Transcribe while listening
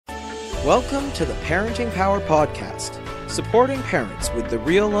Welcome to the Parenting Power Podcast, supporting parents with the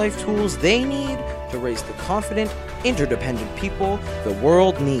real-life tools they need to raise the confident, interdependent people the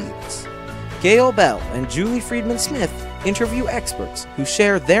world needs. Gail Bell and Julie Friedman-Smith interview experts who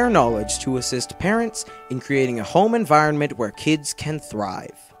share their knowledge to assist parents in creating a home environment where kids can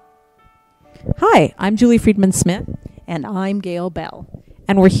thrive. Hi, I'm Julie Friedman-Smith. And I'm Gail Bell.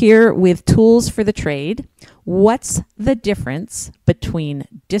 And we're here with Tools for the Trade. What's the difference between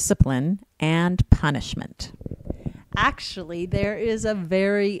discipline and punishment? Actually, there is a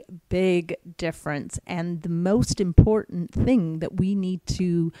very big difference. And the most important thing that we need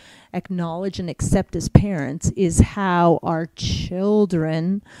to acknowledge and accept as parents is how our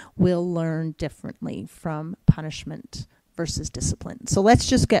children will learn differently from punishment versus discipline. So let's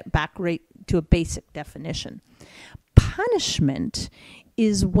just get back right to a basic definition. Punishment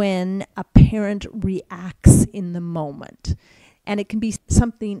is when a parent reacts in the moment. And it can be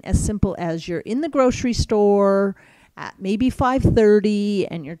something as simple as you're in the grocery store at maybe 5:30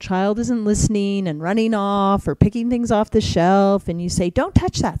 and your child isn't listening and running off or picking things off the shelf, and you say, "Don't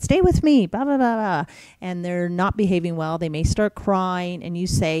touch that, stay with me, blah, blah, blah, blah." And they're not behaving well. They may start crying, and you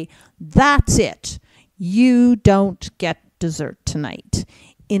say, "That's it. You don't get dessert tonight."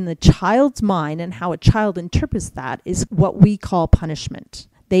 In the child's mind, and how a child interprets that, is what we call punishment.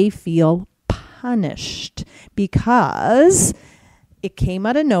 They feel punished because it came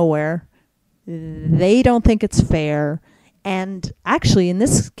out of nowhere. They don't think it's fair. And actually, in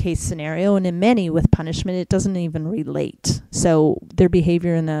this case scenario, and in many with punishment, it doesn't even relate. So their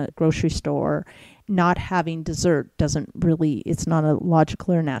behavior in a grocery store, not having dessert, it's not a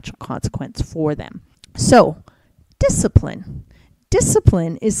logical or natural consequence for them. So, discipline.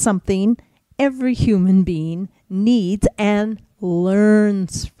 Discipline is something every human being needs and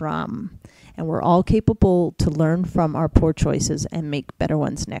learns from. And we're all capable to learn from our poor choices and make better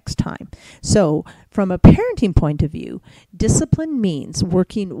ones next time. So from a parenting point of view, discipline means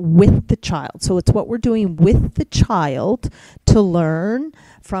working with the child. So it's what we're doing with the child to learn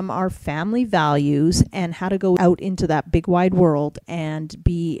from our family values and how to go out into that big wide world and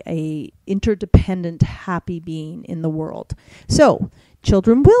be a interdependent, happy being in the world. So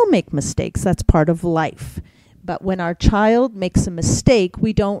children will make mistakes. That's part of life. But when our child makes a mistake,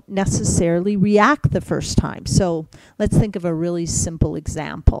 we don't necessarily react the first time. So let's think of a really simple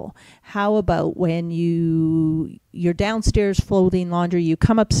example. How about when you're downstairs folding laundry, you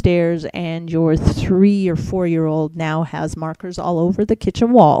come upstairs and your 3 or 4-year-old now has markers all over the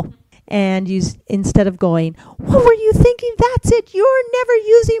kitchen wall. And you, instead of going, "What were you thinking? That's it. You're never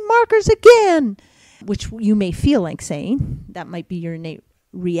using markers again," which you may feel like saying, that might be your innate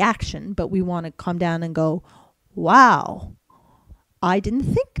reaction, but we want to calm down and go, "Wow, I didn't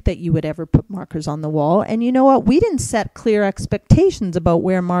think that you would ever put markers on the wall. And you know what? We didn't set clear expectations about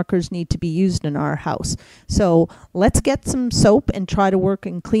where markers need to be used in our house. So let's get some soap and try to work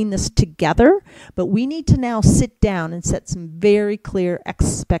and clean this together. But we need to now sit down and set some very clear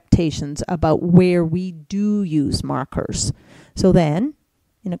expectations about where we do use markers." So then,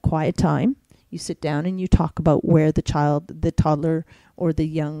 in a quiet time, you sit down and you talk about where the child, the toddler, or the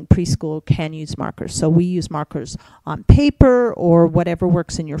young preschool can use markers. So we use markers on paper or whatever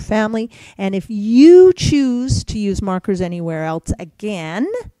works in your family. And if you choose to use markers anywhere else again,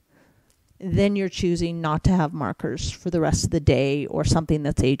 then you're choosing not to have markers for the rest of the day or something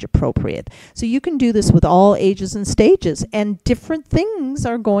that's age appropriate. So you can do this with all ages and stages, and different things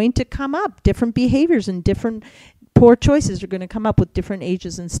are going to come up. Different behaviors and different poor choices are going to come up with different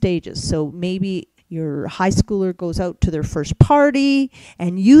ages and stages. So maybe your high schooler goes out to their first party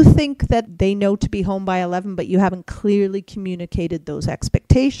and you think that they know to be home by 11, but you haven't clearly communicated those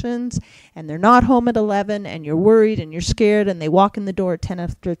expectations, and they're not home at 11, and you're worried and you're scared, and they walk in the door at 10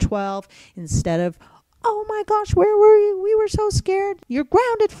 after 12 instead of, "Oh my gosh, where were you? We were so scared. You're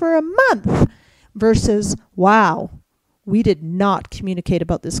grounded for a month," versus, "Wow, we did not communicate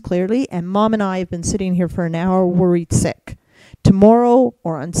about this clearly, and Mom and I have been sitting here for an hour worried sick. Tomorrow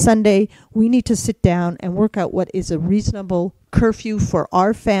or on Sunday, we need to sit down and work out what is a reasonable curfew for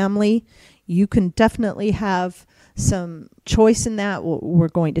our family. You can definitely have some choice in that. We're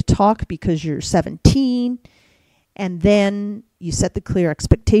going to talk because you're 17. And then you set the clear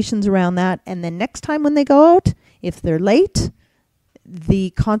expectations around that. And then next time when they go out, if they're late, the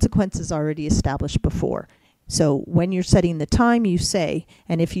consequences already established before. So when you're setting the time, you say,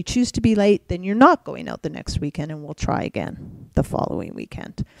 and if you choose to be late, then you're not going out the next weekend, and we'll try again the following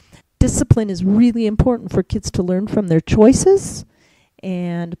weekend. Discipline is really important for kids to learn from their choices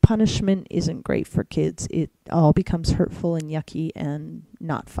And punishment isn't great for kids. It all becomes hurtful and yucky and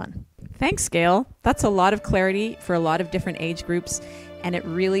not fun. Thanks, Gail. That's a lot of clarity for a lot of different age groups. And it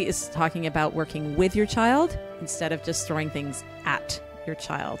really is talking about working with your child instead of just throwing things at your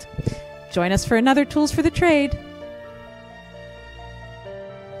child. Join us for another Tools for the Trade.